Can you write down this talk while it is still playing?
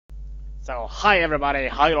So, hi everybody,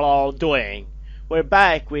 how you all doing? We're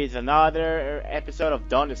back with another episode of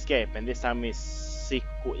Don't Escape, and this time is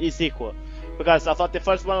sequel. Because I thought the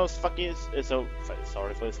first one was fucking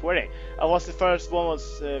sorry for the swearing. The first one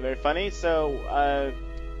was very funny, so I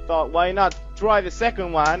thought why not try the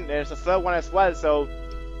second one? There's a third one as well, so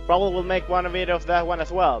probably we'll make one video of that one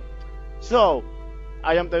as well. So,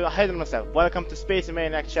 I am the head of myself. Welcome to Space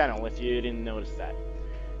Maniac channel if you didn't notice that.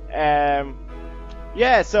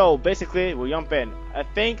 Yeah, so basically we jump in. I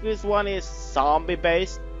think this one is zombie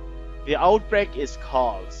based. The outbreak is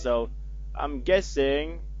called, so I'm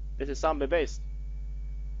guessing this is zombie based.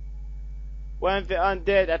 When the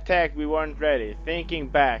undead attacked, we weren't ready. Thinking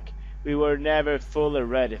back, we were never fully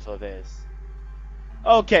ready for this.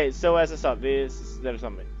 Okay, so as I said, there's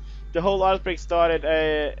something. The whole outbreak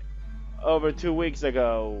started over 2 weeks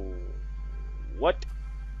ago. What?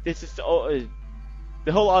 This is the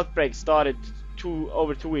whole outbreak started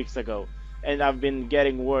over 2 weeks ago, and I've been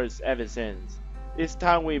getting worse ever since. This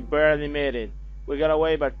time we barely made it. We got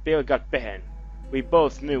away, but Bill got banned. We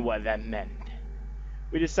both knew what that meant.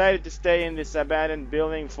 We decided to stay in this abandoned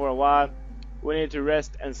building for a while. We need to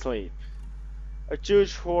rest and sleep. A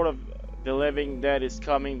huge horde of the living dead is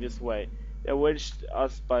coming this way. They reached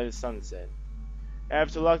us by the sunset. I have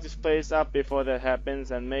to lock this place up before that happens,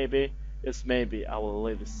 and maybe, just maybe, I will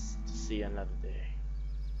live to see another day.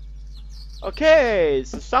 Okay,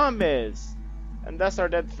 so zombies! And that's our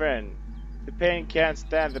dead friend. The pain can't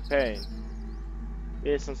stand the pain.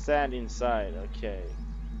 There's some sand inside, okay.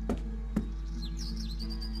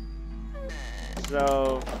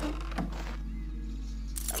 So,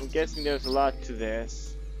 I'm guessing there's a lot to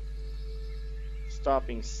this.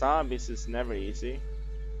 Stopping zombies is never easy.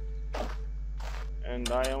 And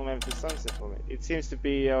I only have the sunset for it. It seems to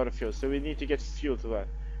be out of fuel, so we need to get fuel to that.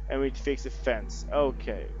 And we need to fix the fence.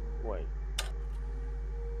 Okay, wait.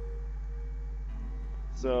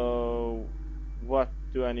 So, what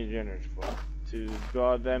do I need generators for? To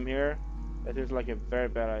guard them here? That is like a very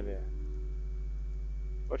bad idea.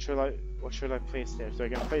 What should I place there? So I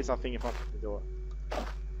can place something in front of the door.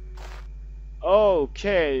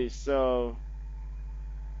 Okay, so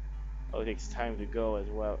it takes time to go as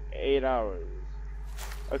well. 8 hours.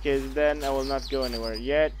 Okay, then I will not go anywhere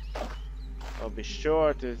yet. I'll be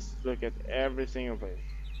sure to look at every single place.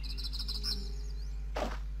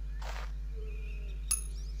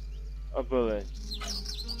 A bullet.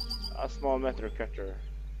 A small metal cutter.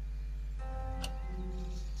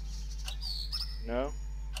 No?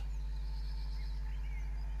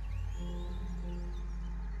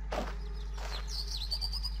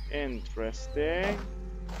 Interesting.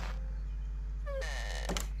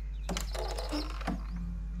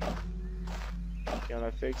 Can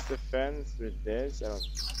I fix the fence with this? I don't.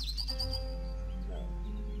 No.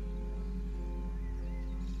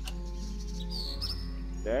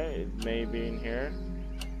 There, it may be in here.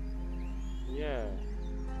 Yeah.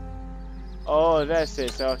 Oh, that's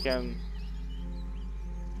it. So I can.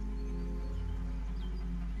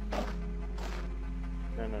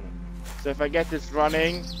 No. So if I get this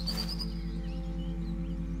running.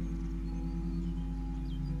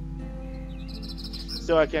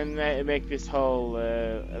 So I can make this whole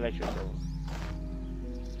electrical.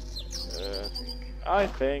 I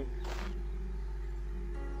think.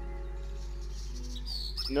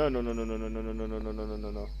 No.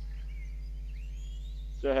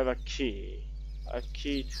 So I have a key. A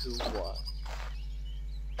key to what?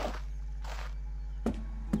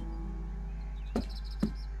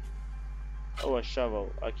 Oh, a shovel.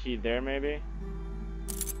 A key there maybe?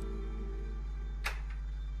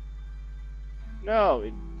 No,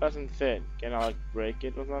 it doesn't fit. Can I like break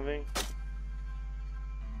it or something?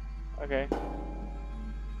 Okay.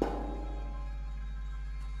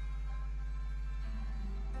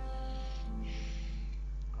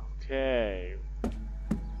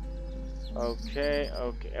 Okay,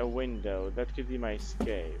 a window. That could be my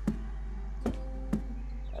escape.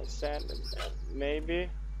 A sand, maybe?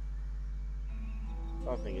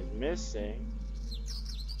 Something is missing.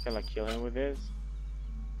 Can I kill him with this?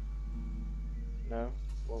 No?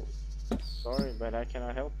 Well, sorry, but I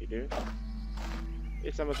cannot help you, dude.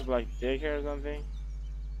 Is someone to like dig here or something?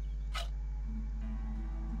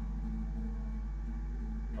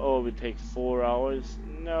 Oh, it takes 4 hours?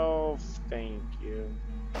 No, thank you.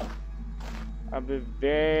 I'll be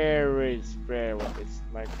very spare when it's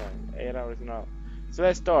my time. 8 hours now. So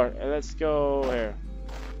let's start. Let's go here.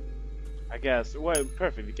 I guess. Well,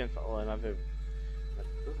 perfect. We can follow another.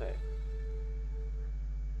 Okay.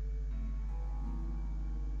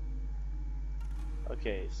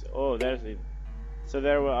 Okay. So, oh, there's it. So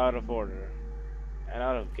there we're out of order and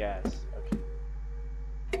out of gas.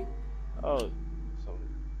 Okay. Oh, so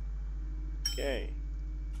okay.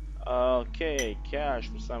 Okay, cash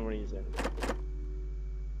for some reason.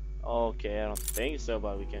 Okay, I don't think so,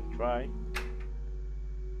 but we can try.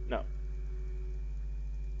 No.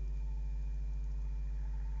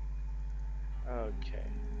 Okay.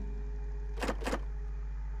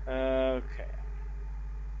 Okay.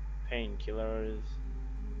 Painkillers,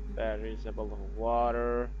 batteries, a bottle of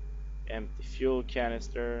water, empty fuel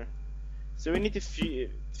canister. So we need to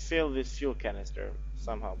fill this fuel canister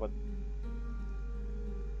somehow, but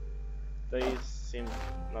they seem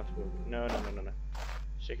not working. No, no, no, no, no.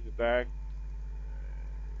 Check the back.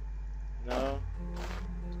 No.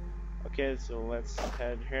 Okay, so let's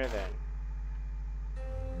head here then.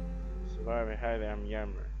 Survivor, hi there, I'm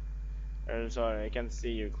Yammer. Sorry, I can't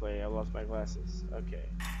see you, Clay. I lost my glasses. Okay.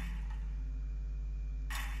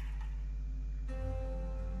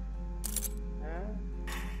 Huh?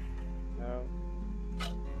 No.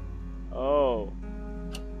 Oh.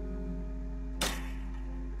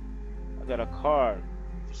 I got a car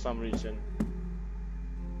for some reason.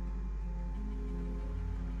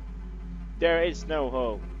 There is no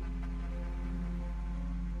hope.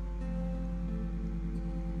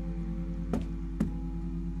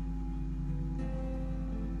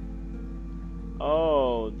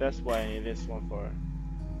 Oh, that's why I need this one for.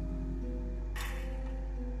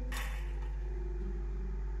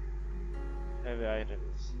 Heavy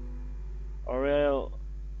items. A reel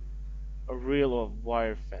of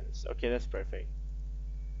wire fence. Okay, that's perfect.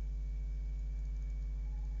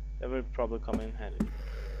 That would probably come in handy.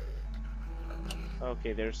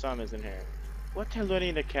 Okay, there's some isn't here. What the hell do I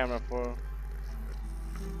need a camera for?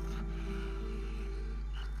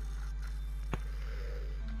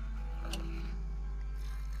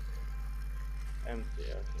 Empty,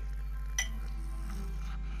 okay.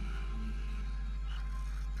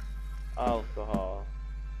 Alcohol.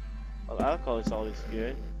 Well, alcohol is always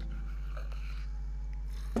good.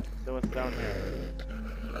 So what's down here?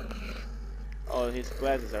 Oh, his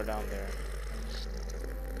glasses are down there.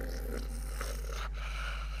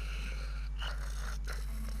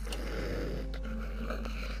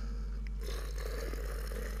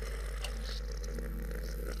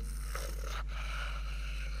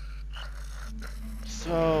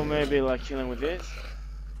 So maybe like killing with this.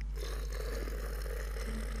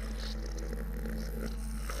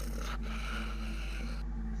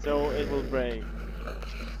 So it will break.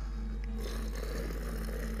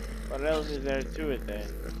 What else is there to it then?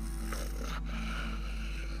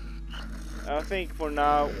 I think for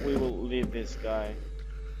now we will leave this guy.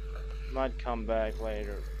 Might come back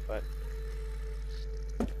later, but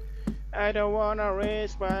I don't wanna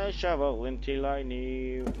raise my shovel until I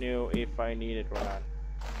knew if I need it or not.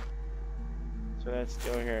 So let's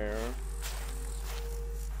go here.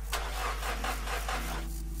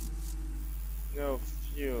 No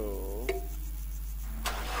fuel.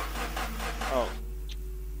 Oh.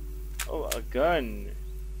 Oh, a gun.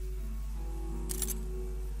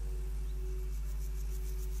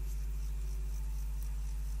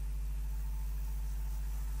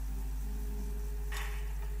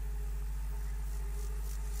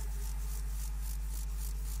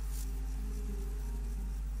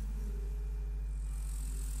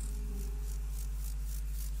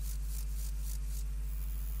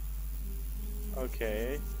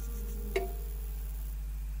 Okay.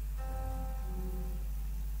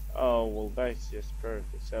 Oh, well that's just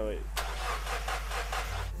perfect. So it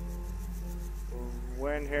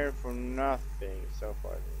went here for nothing so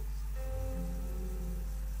far.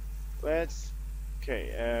 Let's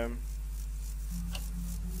okay,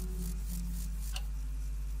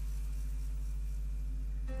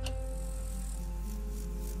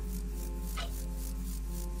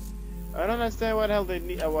 I don't understand what the hell they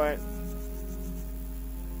need. What?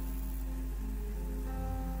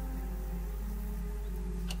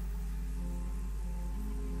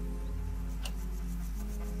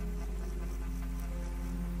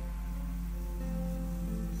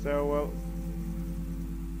 So well,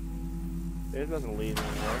 this doesn't lead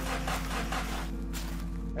anywhere.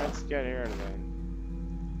 Let's get here then.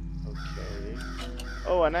 Okay.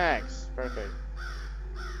 Oh, an axe. Perfect.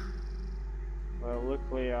 Well,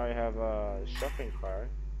 luckily I have a shopping cart.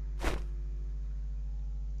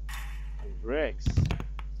 And bricks.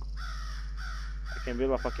 I can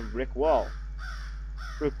build a fucking brick wall.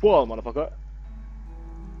 Brick wall, motherfucker.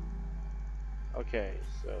 Okay,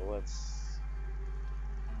 so let's...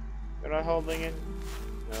 You're not holding it?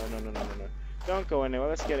 No, no, no, no, no, no. Don't go anywhere,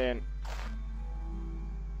 let's get in.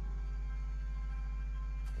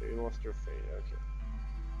 You lost your fate,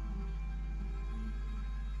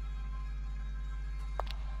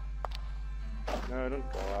 okay. No,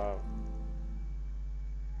 don't go out.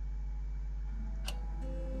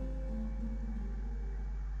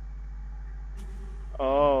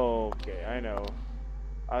 Oh, okay, I know.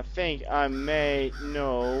 I think I may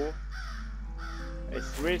know.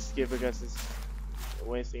 It's risky because it's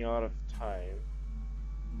wasting a lot of time.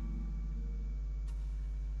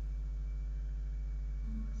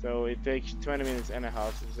 So it takes 20 minutes and a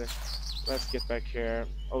half. So let's get back here.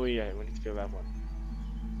 Oh yeah, we need to fill that one.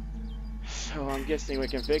 So I'm guessing we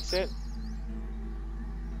can fix it.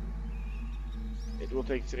 It will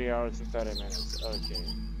take 3 hours and 30 minutes. Okay.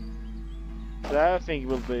 So that I think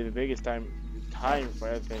will be the biggest time for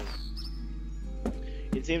everything.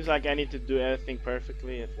 It seems like I need to do everything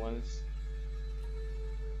perfectly at once.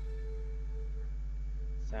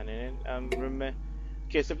 Signing in.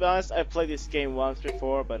 Okay, so to be honest, I played this game once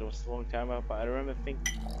before, but it was a long time ago. But I remember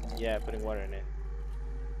yeah, putting water in it,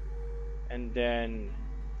 and then,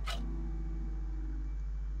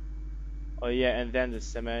 oh yeah, and then the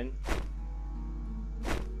cement.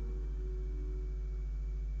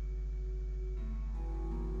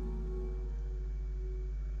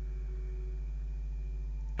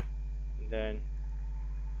 And then,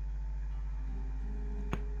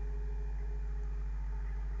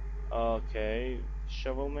 okay,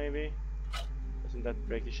 shovel maybe. Doesn't that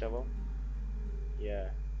break the shovel? Yeah.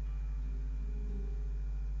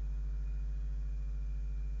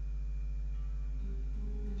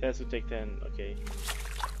 Test will take 10. Okay.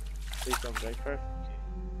 Please don't break. Perfect. Okay.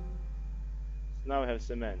 So now we have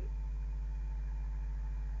cement.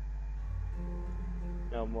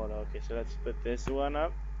 No more. Okay, so let's put this one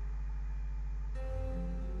up.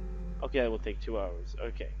 Okay, that will take 2 hours.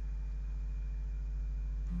 Okay.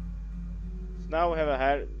 So now we have a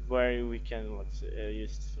hat where we can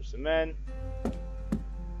use it for cement.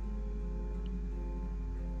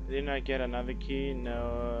 Didn't I get another key?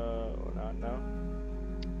 No, or not? No.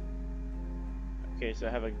 Okay, so I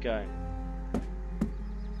have a gun.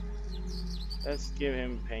 Let's give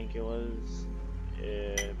him painkillers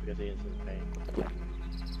because he is in pain.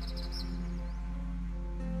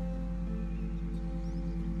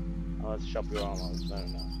 Oh, let's shop your armor. I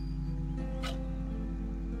don't know.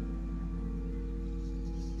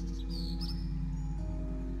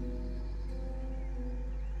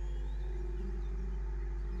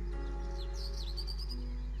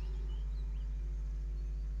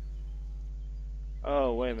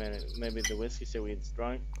 Oh, wait a minute. Maybe the whiskey so we get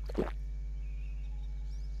drunk.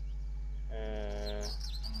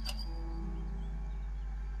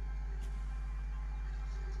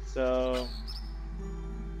 So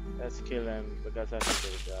let's kill him because I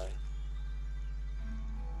think he'll die.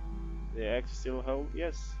 The axe still hold?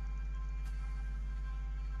 Yes.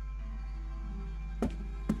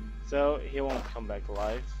 So he won't come back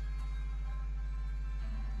alive.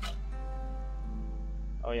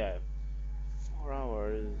 Oh yeah. 4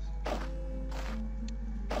 hours.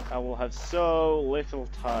 I will have so little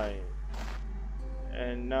time.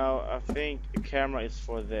 And now I think the camera is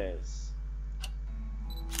for this.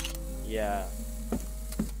 Yeah.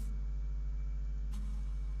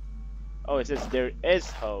 Oh, it says there is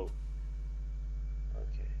hope.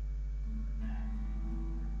 Okay.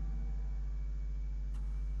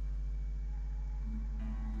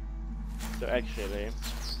 So actually,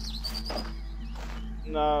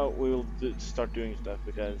 now we will start doing stuff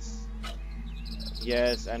because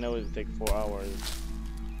yes, I know it'll take 4 hours.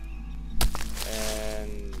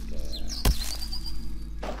 And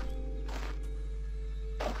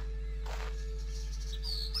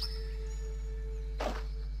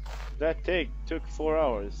that took 4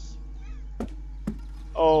 hours.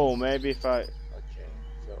 Oh, maybe if I... Okay,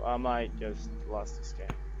 so I might just lost this game.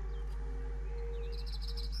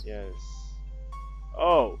 Yes.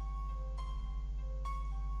 Oh!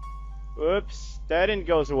 Oops, that didn't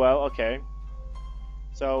go so well. Okay.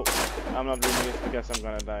 So, I'm not doing this because I'm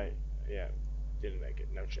gonna die. Yeah, didn't make it.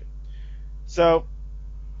 No shit. So,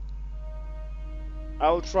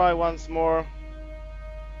 I'll try once more.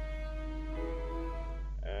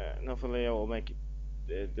 And hopefully I will make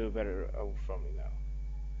it do better from it now.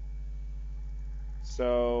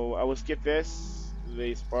 So I will skip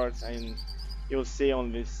these parts, and you'll see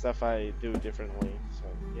on this stuff I do differently. So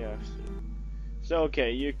yeah. So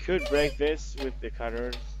okay, you could break this with the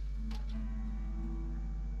cutters.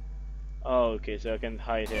 Oh, okay, so I can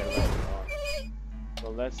hide here later on.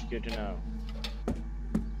 Well, that's good to know.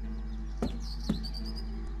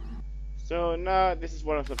 So now this is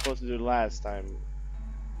what I'm supposed to do last time.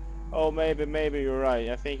 Oh, maybe you're right.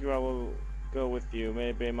 I think I will go with you.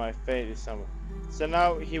 Maybe my fate is somewhere. So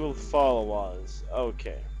now he will follow us.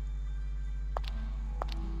 Okay.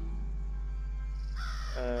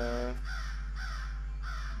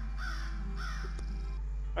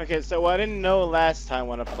 Okay, so what I didn't know last time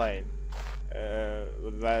when I played.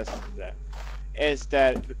 is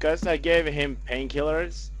that because I gave him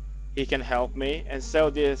painkillers, he can help me, and so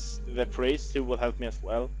this the priest who will help me as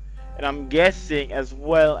well. And I'm guessing as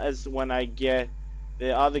well as when I get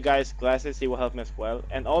the other guy's glasses, he will help me as well.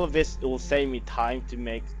 And all of this will save me time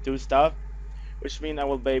to do stuff, which means I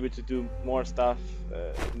will be able to do more stuff,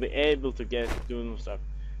 be able to do more stuff.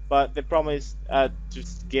 But the problem is, to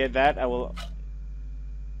get that, I will.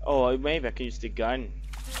 Oh, maybe I can use the gun.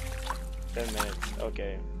 10 minutes,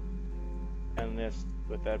 okay. And this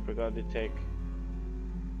with that because it take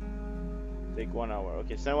 1 hour.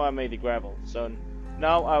 Okay, so now I made the gravel. So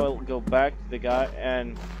now I will go back to the guy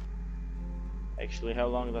and actually, how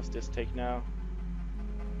long does this take now?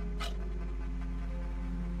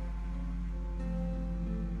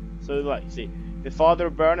 So like, see, the father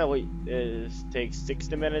burner takes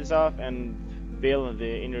 60 minutes off, and Bill,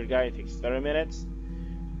 the inner guy, takes 30 minutes.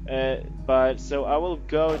 But so I will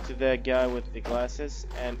go to the guy with the glasses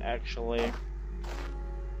and actually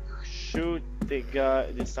shoot the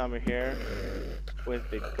guy this time here with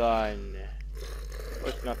the gun.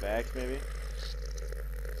 With not the axe, maybe.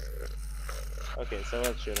 Okay, so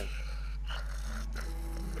let's shoot him.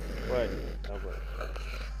 What? Oh, wait.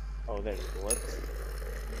 Oh, there's bullets.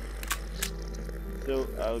 So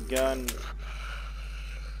our gun.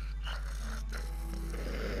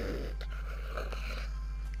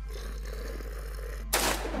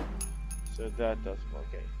 So that does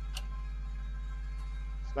okay.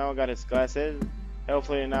 So now I got his glasses.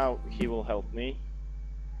 Hopefully now he will help me.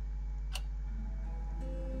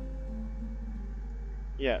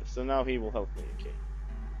 Yeah, so now he will help me, okay.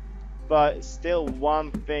 But still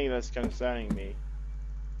one thing that's concerning me.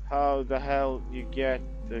 How the hell you get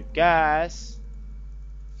the gas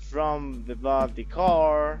from above the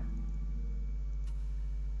car?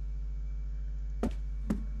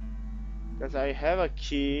 Because I have a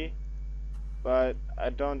key, but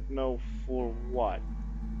I don't know for what.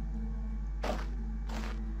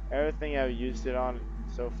 Everything I've used it on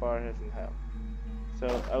so far hasn't helped.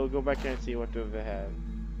 So I will go back here and see what do they have.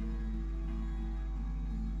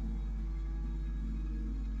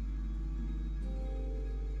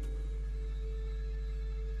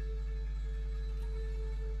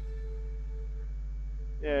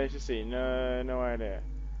 Yeah, as you see, no idea.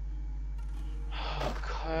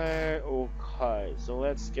 Okay, so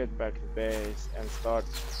let's get back to base and start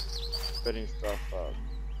putting stuff up.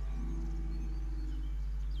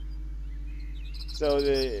 So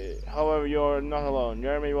however, you're not alone.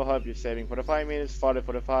 Jeremy will help you saving 45 minutes,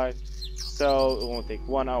 45. So it won't take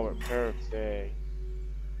 1 hour. Perfect.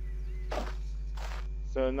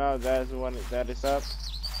 So now that's one that is up.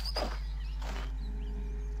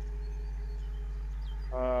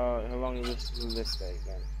 How long will this take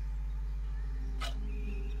then?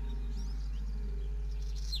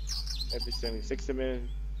 Maybe 60 minutes.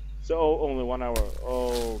 So only 1 hour.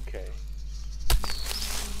 Okay.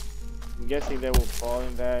 I'm guessing they will fall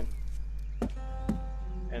in that.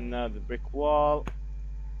 And now the brick wall.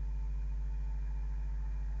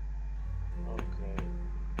 Okay.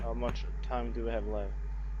 How much time do we have left?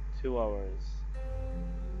 2 hours.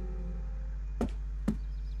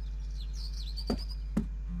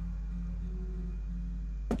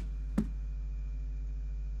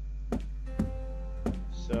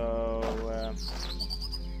 So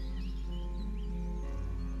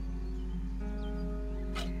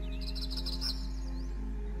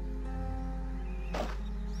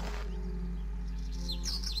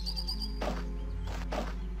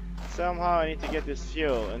somehow I need to get this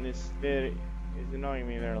fuel, and it's annoying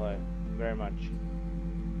me very much.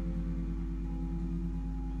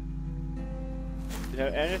 Do you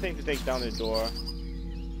have anything to take down the door?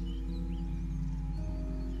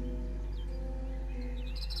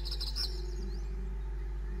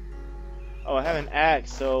 Oh, I have an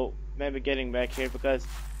axe, so maybe getting back here because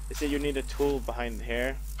they said you need a tool behind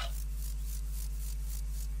here.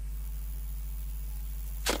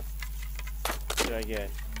 What did I get?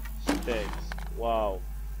 Sticks. Wow.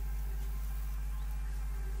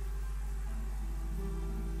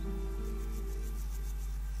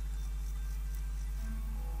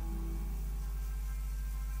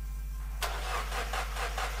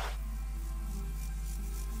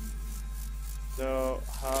 So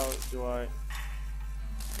how do I?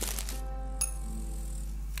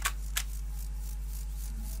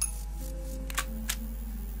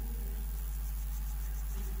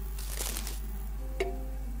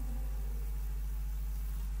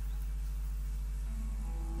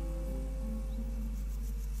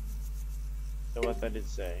 So what did it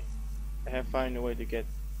say? I have found a way to get.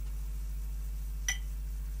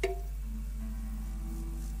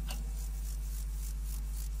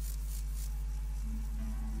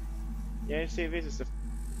 Yeah, you see, this is the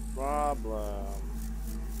problem.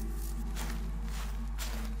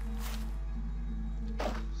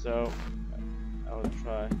 So, I'll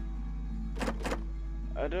try.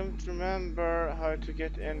 I don't remember how to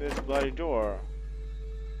get in this bloody door.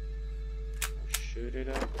 Shoot it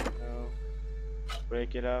up? No.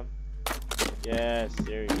 Break it up? Yes,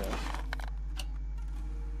 there you go.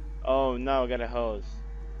 Oh, now I got a hose.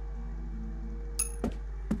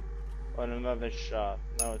 On another shot.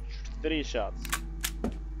 No, 3 shots.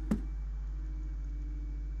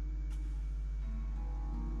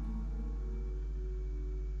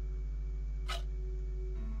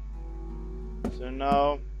 So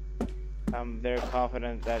now I'm very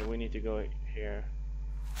confident that we need to go here.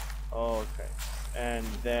 Oh, okay. And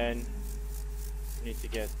then we need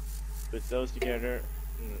to put those together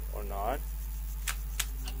or not.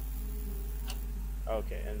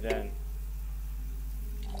 Okay, and then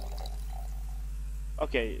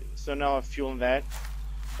okay, so now I've fueled that.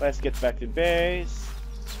 Let's get back to base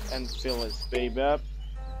and fill this baby up.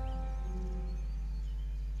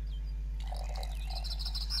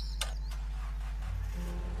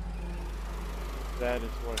 That is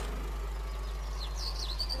working.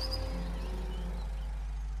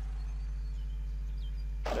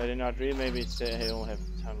 I did not read, maybe it's I don't have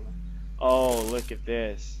time. Oh, look at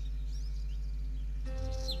this.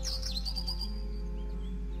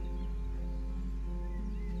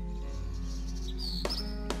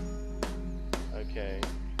 Okay.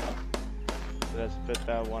 So let's put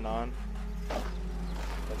that one on.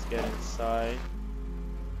 Let's get inside.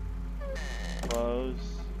 Close.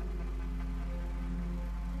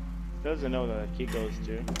 Doesn't know that key goes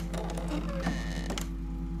to.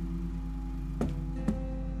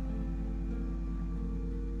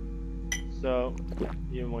 So,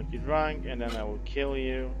 you won't be drunk, and then I will kill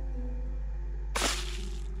you.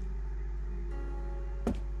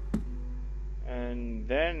 And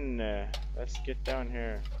then, let's get down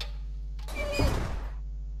here.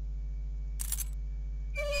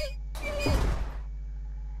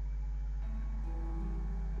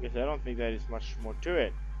 Because I don't think that is much more to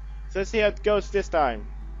it. So let's see how it goes this time.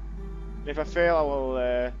 If I fail, I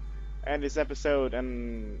will end this episode,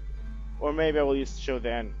 or maybe I will just show the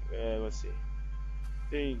end. Let's see.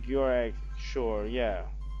 Think you're sure? Yeah.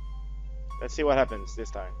 Let's see what happens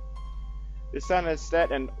this time. The sun is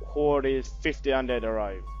set and horde is 50 undead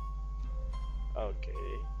arrive. Okay.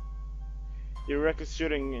 Your record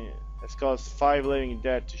shooting has caused 5 living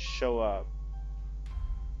dead to show up.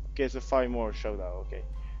 Okay, so 5 more showed up. Okay.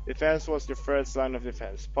 Defense was the first line of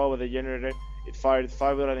defense. Powered with the generator, it fired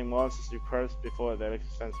 5 lightning monsters to curse before the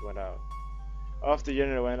electric defense went out. After the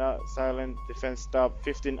generator went out, silent defense stopped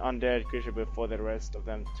 15 undead creatures before the rest of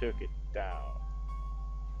them took it down.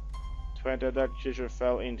 20 dead creatures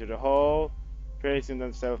fell into the hole, bracing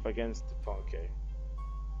themselves against the pancake.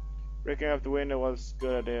 Breaking up the window was a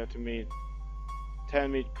good idea to meet.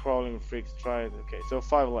 10 meat crawling freaks tried. Okay, so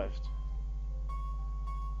 5 left.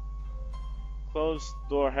 Closed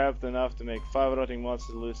door helped enough to make 5 rotting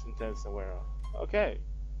monsters loose intense and wear off. Okay.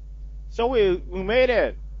 So we made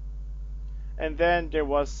it! And then there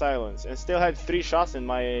was silence, and still had 3 shots in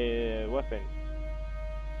my weapon.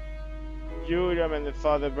 Julian and the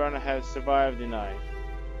Father Burner have survived the night.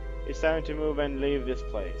 It's time to move and leave this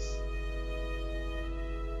place.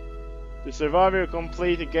 The survivor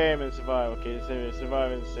complete the game and survive. Okay, so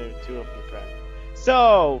survive and save 2 of your friends.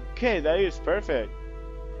 So, okay, that is perfect.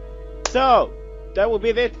 So, that will be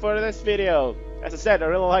it for this video. As I said, I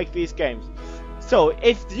really like these games. So,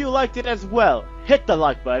 if you liked it as well, hit the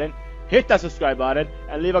like button, hit that subscribe button,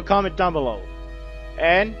 and leave a comment down below.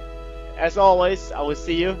 And, as always, I will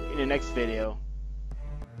see you in the next video.